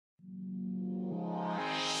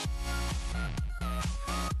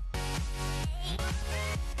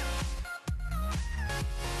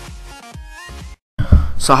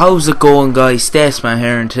So how's it going, guys? Staceman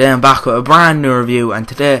here, and today I'm back with a brand new review, and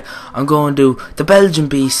today I'm going to do the Belgian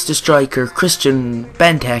beast, the striker, Christian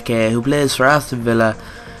Benteke, who plays for Aston Villa,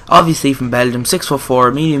 obviously from Belgium,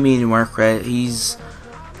 6'4", medium work rate.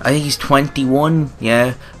 I think he's 21,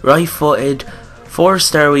 yeah, right-footed,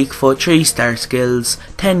 4-star weak foot, 3-star skills,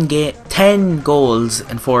 10 goals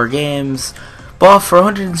in 4 games, bought for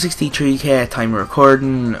 163k at time of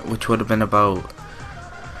recording, which would have been about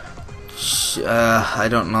I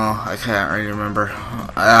don't know, I can't really remember.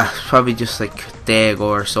 Probably just like a day ago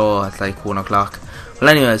or so at like 1 o'clock. Well,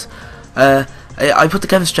 anyways, I put the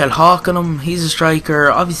Kevin Strel Hawk on him. He's a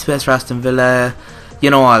striker, obviously plays for Aston Villa,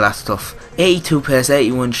 you know, all that stuff. 82 pace,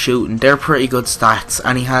 81 shooting, they're pretty good stats,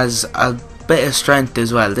 and he has a bit of strength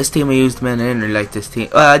as well. This team I used him in, I didn't really like this team.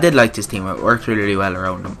 Well, I did like this team, it worked really well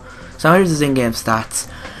around him. So here's his in-game stats.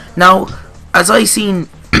 Now, as I seen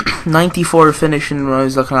 94 finishing when I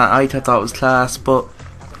was looking at it, I thought it was class, but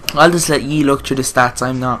I'll just let you look through the stats.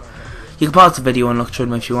 You can pause the video and look through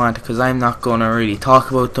them if you want, because I'm not going to really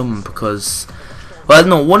talk about them, because, well,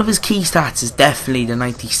 no, one of his key stats is definitely the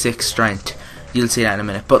 96 strength. You'll see that in a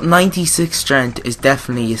minute, but 96 strength is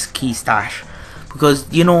definitely his key stat,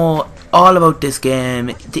 because you know all about this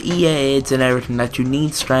game, the EA aids and everything, that you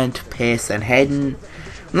need strength, pace and heading.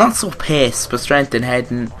 Not so pace, but strength and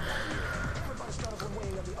heading.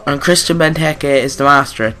 And Christian Benteke is the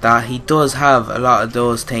master at that. He does have a lot of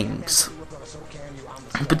those things.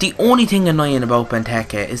 But the only thing annoying about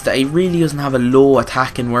Benteke is that he really doesn't have a low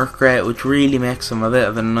attacking work rate, which really makes him a bit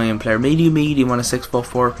of an annoying player. Medium when a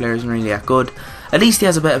 6'4" player isn't really that good. At least he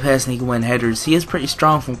has a bit of pace and he can win headers. He is pretty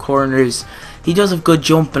strong from corners. He does have good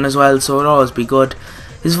jumping as well, so it'll always be good.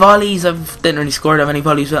 His volleys, I didn't really score that many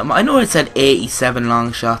volleys with him. I know it said 87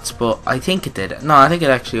 long shots, but I think it did. No, I think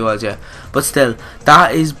it actually was, yeah. But still,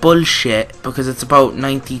 that is bullshit, because it's about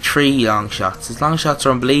 93 long shots. His long shots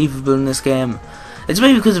are unbelievable in this game. It's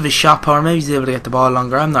maybe because of his shot power, maybe he's able to get the ball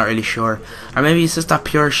longer, I'm not really sure. Or maybe it's just that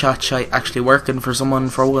pure shot actually working for someone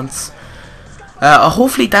for once.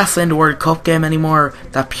 Hopefully that's in the World Cup game anymore,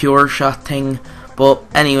 that pure shot thing. But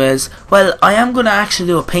anyways, well, I am going to actually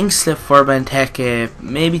do a pink slip for Benteke,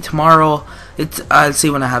 maybe tomorrow. I'll see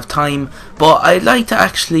when I have time. But I'd like to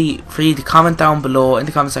actually, for you to comment down below, in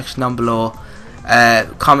the comment section down below,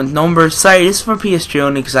 comment numbers. Sorry, this is for PS3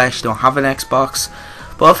 only, because I actually don't have an Xbox.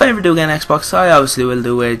 But if I ever do get an Xbox, I obviously will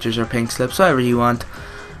do wagers or pink slips, whatever you want.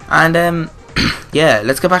 And yeah,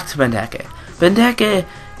 let's get back to Benteke. Benteke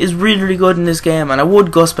is really good in this game, and I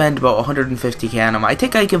would go spend about 150k on him. I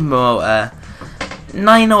think I give him about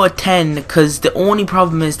 9 out of 10, because the only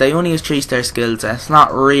problem is that he only has 3-star skills, and it's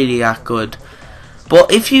not really that good.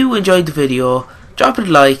 But if you enjoyed the video, drop it a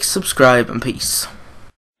like, subscribe, and peace.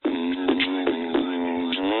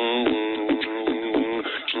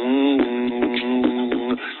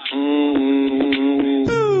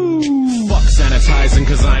 Sanitizing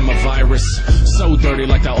cause I'm a virus, so dirty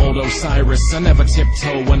like the old Osiris. I never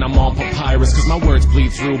tiptoe when I'm on papyrus, cause my words bleed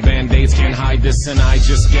through, band-aids can't hide this. And I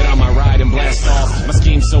just get on my ride and blast off. My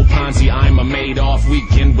scheme's so Ponzi, I'm a Madoff.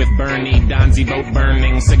 Weekend with Bernie, Donzi boat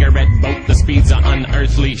burning, cigarette boat, the speeds are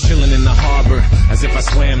unearthly. Chilling in the harbor, as if I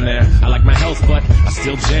swam there. I like my health but I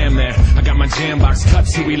still jam there. I got my jam box cut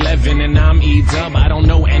to 11, and I'm E-dub, I don't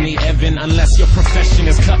know any Evan, unless your profession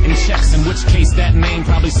is cutting checks, in which case that name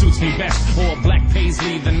probably suits me best. Or Black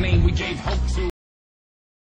Paisley, the name we gave hope to.